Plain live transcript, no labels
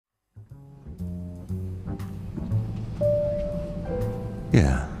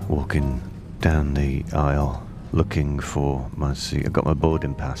walking down the aisle looking for my seat. I've got my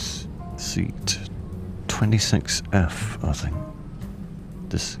boarding pass. Seat 26F, I think.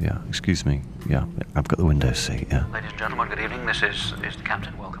 Excuse me. Yeah, I've got the window seat, yeah. Ladies and gentlemen, good evening. This is the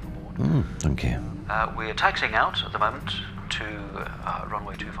captain. Welcome aboard. Thank you. We're taxiing out at the moment to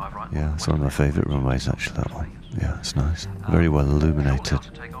runway 25 right. Yeah, it's one of my favourite runways, actually, that one. Yeah, it's nice. Very well illuminated.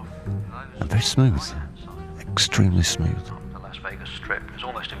 And very smooth. Extremely smooth. The Las Vegas Strip is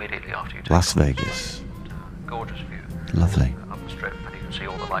almost immediately after you take Las off. Vegas. Gorgeous view. Lovely. Up the strip, and you can see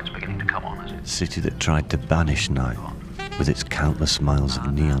all the lights beginning to come on as it's... City that tried to banish night with its countless miles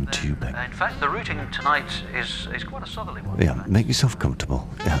of neon tubing. In fact, the routing tonight is quite a southerly one. Yeah, make yourself comfortable.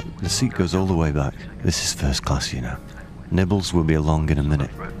 Yeah, the seat goes all the way back. This is first class, you know. Nibbles will be along in a minute.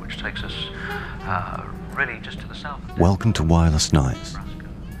 Which takes us really just to the south. Welcome to Wireless Nights.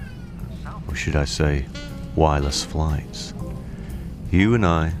 Or should I say, wireless flights. You and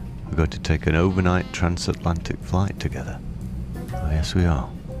I are going to take an overnight transatlantic flight together. Oh, yes, we are.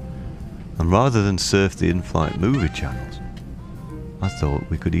 And rather than surf the in-flight movie channels, I thought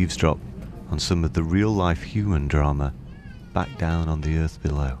we could eavesdrop on some of the real-life human drama back down on the earth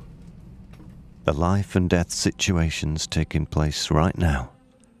below. The life and death situations taking place right now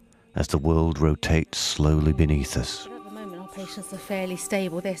as the world rotates slowly beneath us. At the moment, our patients are fairly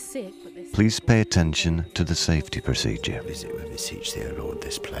stable. They're sick, but they're... Please pay attention to the safety procedure. Visit we beseech thee, O Lord,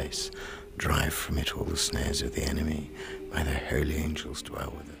 this place. Drive from it all the snares of the enemy. May their holy angels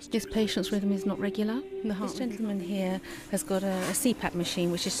dwell with us. This patient's rhythm is not regular. This gentleman here has got a CPAP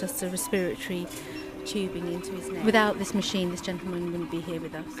machine, which is just a respiratory tubing into his neck. Without this machine, this gentleman wouldn't be here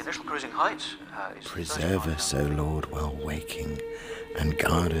with us. The initial cruising height is... Preserve us, O Lord, while waking, and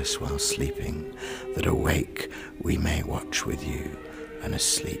guard us while sleeping, that awake we may watch with you, and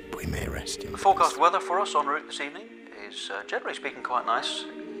asleep we may rest in The peace. forecast weather for us en route this evening is, generally speaking, quite nice.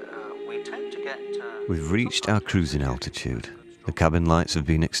 We tend to get... We've reached our cruising altitude. The cabin lights have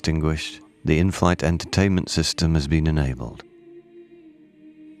been extinguished. The in-flight entertainment system has been enabled.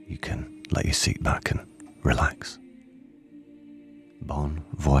 You can lay your seat back and relax. Bon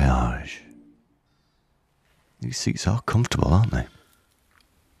voyage. These seats are comfortable, aren't they?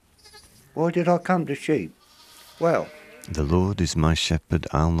 Why did I come to sheep? Well, The Lord is my shepherd,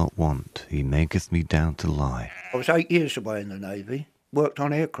 I'll not want. He maketh me down to lie. I was 8 years away in the Navy, worked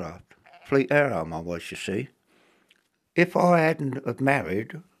on aircraft. Fleet Air Arm I was, you see. If I hadn't have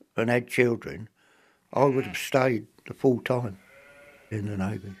married and had children, I would have stayed the full time in the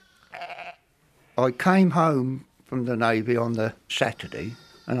Navy. I came home from the Navy on the Saturday,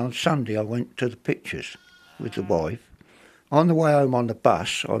 and on Sunday I went to the pictures with the wife. On the way home on the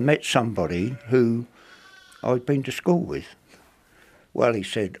bus, I met somebody who I'd been to school with. Well, he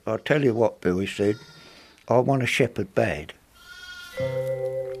said, I'll tell you what, Bill, he said, I want a shepherd bad.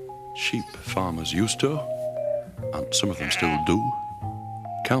 Sheep farmers used to, and some of them still do,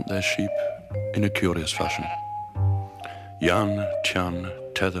 count their sheep in a curious fashion. Jan, Tjan,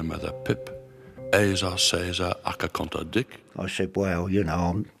 Tether, Mother, Pip, Eza, Caesar, Akakonta, Dick. I said, well,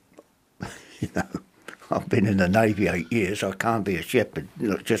 I've been in the Navy 8 years, I can't be a shepherd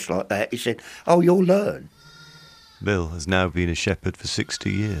just like that. He said, oh, you'll learn. Bill has now been a shepherd for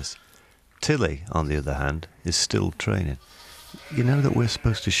 60 years. Tilly, on the other hand, is still training. You know that we're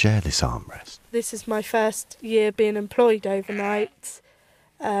supposed to share this armrest? This is my first year being employed overnight,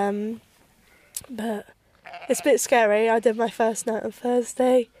 but it's a bit scary. I did my first night on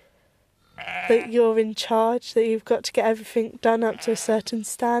Thursday, that you're in charge, that you've got to get everything done up to a certain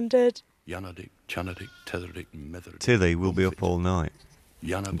standard. Janadik, Chanadik, Tetherdik, Metherdik. Tilly will be up all night.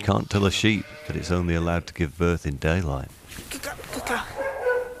 You can't tell a sheep that it's only allowed to give birth in daylight.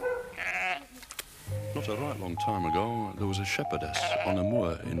 Not a right long time ago, there was a shepherdess on a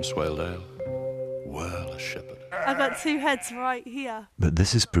moor in Swaledale. Well, a shepherd. I've got two heads right here. But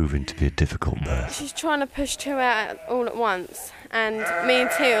this is proving to be a difficult birth. She's trying to push two out all at once, and me and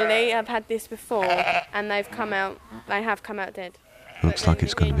Tilly have had this before, and they have come out dead. Looks like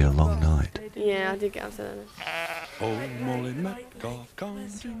it's going to be a long night. Yeah, I did get upset. Oh, Molly Metcalf,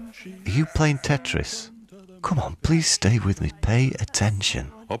 counting sheep. Are you playing Tetris? Come on, please stay with me. Pay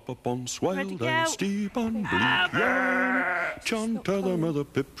attention. Up on Swaledale, steep and bleak, yeah. Chant Tether, Mother,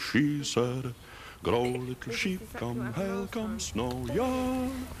 Pip, she said. Grow, little sheep, come hail, come snow, yeah.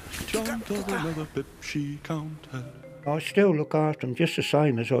 Chant Tether, Mother, Pip, she counted. I still look after them just the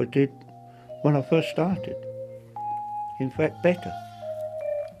same as I did when I first started. In fact, better.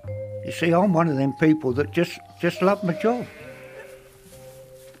 You see, I'm one of them people that just love my job.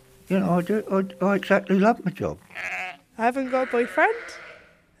 You know, I exactly love my job. I haven't got a boyfriend.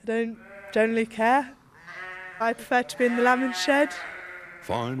 I don't generally care. I prefer to be in the lambing shed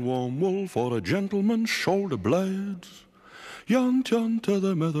Fine warm wool for a gentleman's shoulder blades. Jan Jan to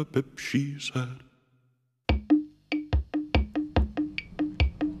the mother Pip, she said.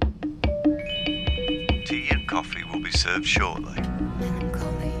 Tea and coffee will be served shortly.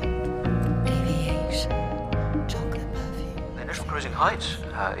 Melancholy, aviation, chocolate perfume. The initial cruising height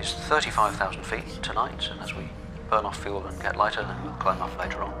is 35,000 feet tonight, and as we burn off fuel and get lighter, then we'll climb up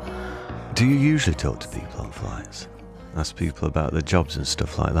later on. Do you usually talk to people on flights? Ask people about their jobs and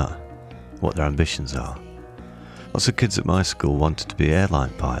stuff like that? What their ambitions are? Lots of kids at my school wanted to be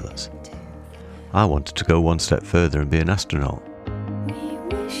airline pilots. I wanted to go one step further and be an astronaut.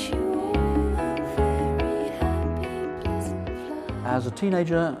 As a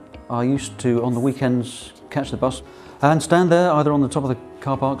teenager, I used to, on the weekends, catch the bus and stand there either on the top of the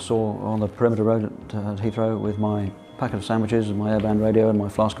car parks or on the perimeter road at Heathrow with my packet of sandwiches and my airband radio and my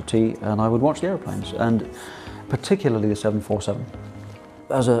flask of tea, and I would watch the aeroplanes, and particularly the 747.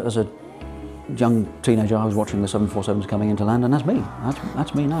 As a young teenager, I was watching the 747s coming into land, and that's me.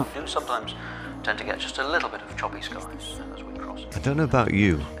 That's me now. You sometimes tend to get just a little bit of choppy skies as we cross. I don't know about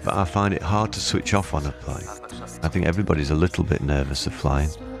you, but I find it hard to switch off on a plane. I think everybody's a little bit nervous of flying.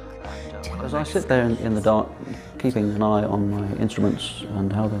 As I sit there in the dark, keeping an eye on my instruments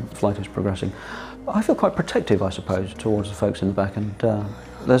and how the flight is progressing, I feel quite protective, I suppose, towards the folks in the back, and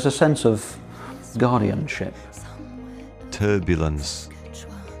there's a sense of guardianship. Turbulence.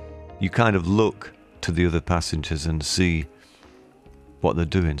 You kind of look to the other passengers and see what they're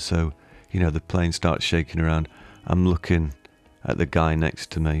doing. So, you know, the plane starts shaking around. I'm looking at the guy next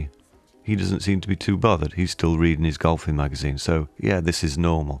to me. He doesn't seem to be too bothered. He's still reading his golfing magazine. So, yeah, this is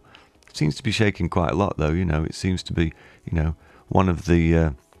normal. It seems to be shaking quite a lot, though. You know, it seems to be, you know, one of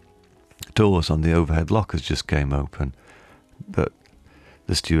the doors on the overhead lockers just came open. But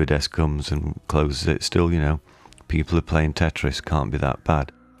the stewardess comes and closes it. Still, you know, people are playing Tetris. Can't be that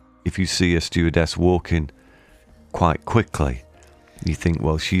bad. If you see a stewardess walking quite quickly, you think,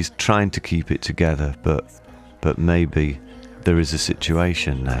 well, she's trying to keep it together, but maybe there is a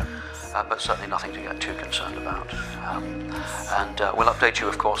situation now. But certainly nothing to get too concerned about. And we'll update you,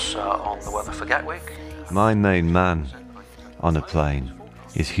 of course, on the weather for Gatwick. My main man on a plane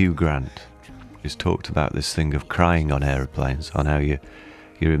is Hugh Grant, who's talked about this thing of crying on aeroplanes, on how your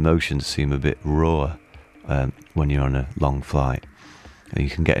emotions seem a bit raw when you're on a long flight. And you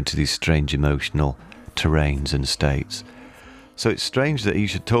can get into these strange emotional terrains and states. So it's strange that he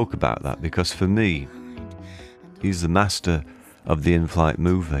should talk about that, because for me, he's the master of the in-flight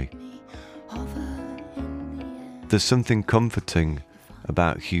movie. There's something comforting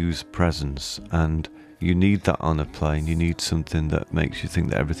about Hugh's presence, and you need that on a plane. You need something that makes you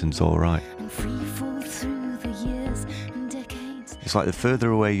think that everything's all right. It's like the further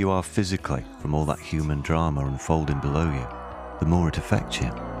away you are physically from all that human drama unfolding below you, the more it affects you.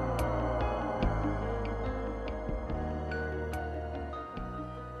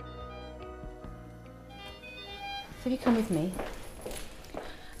 So you come with me.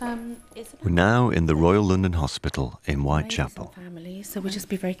 We're now in the Royal London Hospital in Whitechapel. Family, so we'll just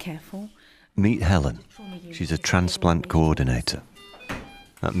be very careful. Meet Helen. She's a transplant coordinator.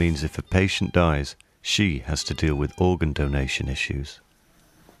 That means if a patient dies, she has to deal with organ donation issues.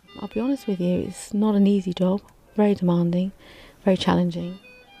 I'll be honest with you, it's not an easy job. Very demanding, very challenging.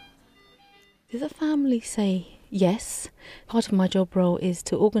 Does the family say yes? Part of my job role is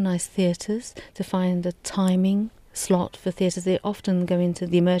to organise theatres, to find a timing slot for theatres. They often go into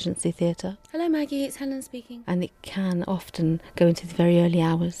the emergency theatre. Hello Maggie, it's Helen speaking. And it can often go into the very early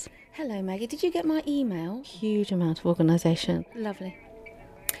hours. Hello Maggie, did you get my email? Huge amount of organisation. Lovely.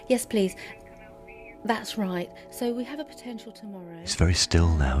 Yes please. That's right. So we have a potential tomorrow. It's very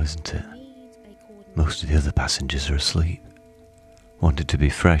still now, isn't it? Most of the other passengers are asleep. Wanted to be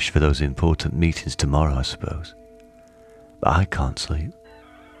fresh for those important meetings tomorrow, I suppose. But I can't sleep.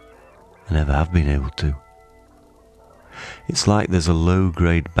 I never have been able to. It's like there's a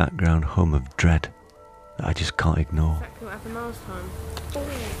low-grade background hum of dread that I just can't ignore. Exactly what happened last time.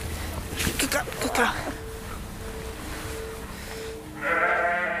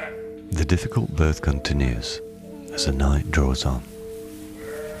 The difficult birth continues as the night draws on.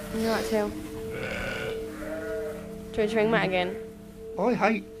 You alright, Till? Do you want to ring Matt again? I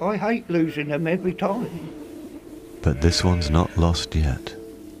hate losing them every time. But this one's not lost yet.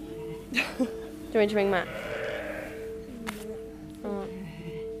 Do you want me to ring Matt?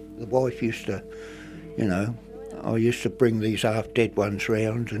 The wife used to, you know, I used to bring these half-dead ones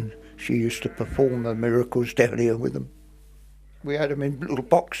round, and she used to perform the miracles down here with them. We had them in little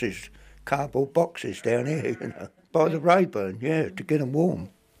boxes, cardboard boxes down here, you know, by the Rayburn, yeah, to get them warm,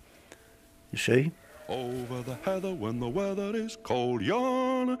 you see. Over the heather when the weather is cold.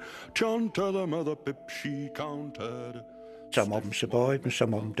 Jan, John to the mother Pip, she counted. Some of them survive and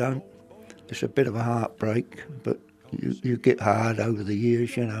some of them don't. It's a bit of a heartbreak, but you get hard over the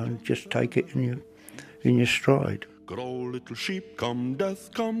years, you know, and just take it in your stride. Grow little sheep, come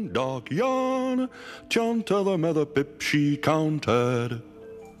death, come dark. Jan, John to the mother Pip, she counted.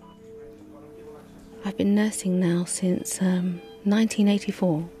 I've been nursing now since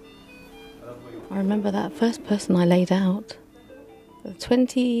 1984. I remember that first person I laid out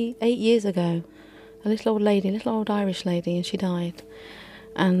 28 years ago. A little old lady, a little old Irish lady, and she died.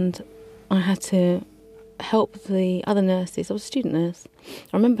 And I had to help the other nurses. I was a student nurse.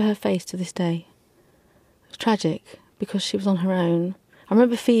 I remember her face to this day. It was tragic because she was on her own. I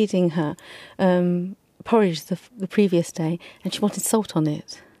remember feeding her porridge the previous day, and she wanted salt on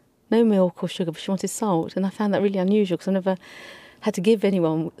it. No milk or sugar, but she wanted salt, and I found that really unusual because I never had to give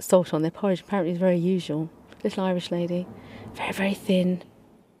anyone salt on their porridge. Apparently it's very usual. Little Irish lady, very, very thin,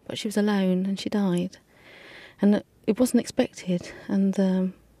 but she was alone and she died. And it wasn't expected, and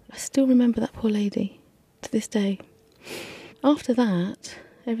I still remember that poor lady to this day. After that,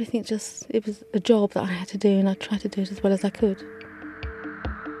 everything it was a job that I had to do, and I tried to do it as well as I could.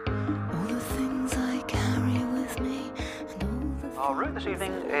 Our route this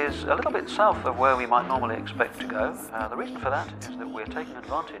evening is a little bit south of where we might normally expect to go. The reason for that is that we're taking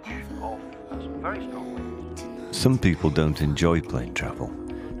advantage of some very strong wind. Some people don't enjoy plane travel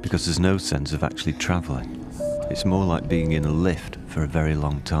because there's no sense of actually travelling. It's more like being in a lift for a very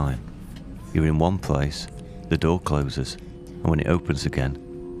long time. You're in one place, the door closes, and when it opens again,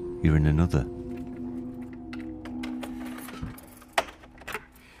 you're in another.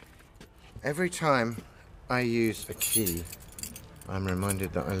 Every time I use a key, I'm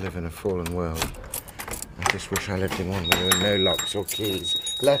reminded that I live in a fallen world. I just wish I lived in one where there were no locks or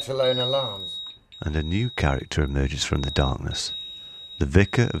keys, let alone alarms. And a new character emerges from the darkness. The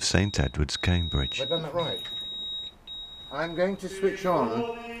Vicar of St. Edward's, Cambridge. Have I done that right? I'm going to switch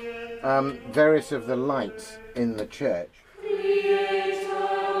on various of the lights in the church.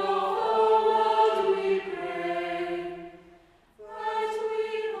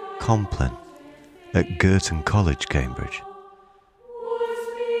 Compline at Girton College, Cambridge.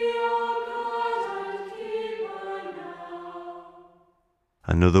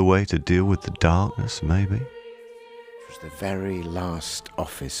 Another way to deal with the darkness, maybe? It was the very last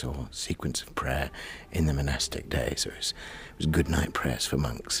office or sequence of prayer in the monastic days. It was good night prayers for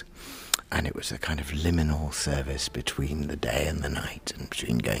monks. And it was a kind of liminal service between the day and the night, and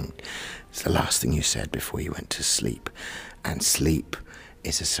between going... It's the last thing you said before you went to sleep. And sleep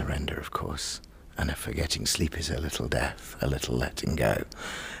is a surrender, of course. And a forgetting sleep is a little death, a little letting go.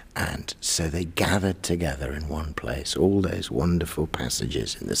 And so they gathered together in one place, all those wonderful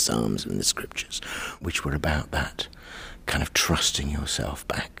passages in the Psalms and the Scriptures, which were about that kind of trusting yourself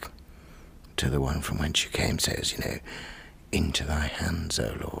back to the one from whence you came. Says, into thy hands,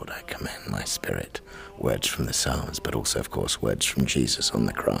 O Lord, I commend my spirit. Words from the Psalms, but also, of course, words from Jesus on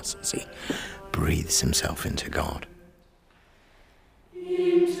the cross as he breathes himself into God.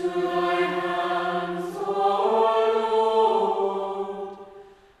 Into thy hands, O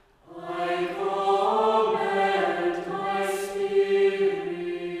Lord, I commend my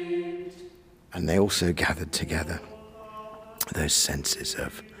spirit. And they also gathered together those senses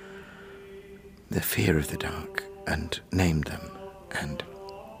of the fear of the dark, and named them and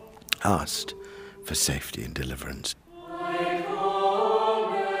asked for safety and deliverance.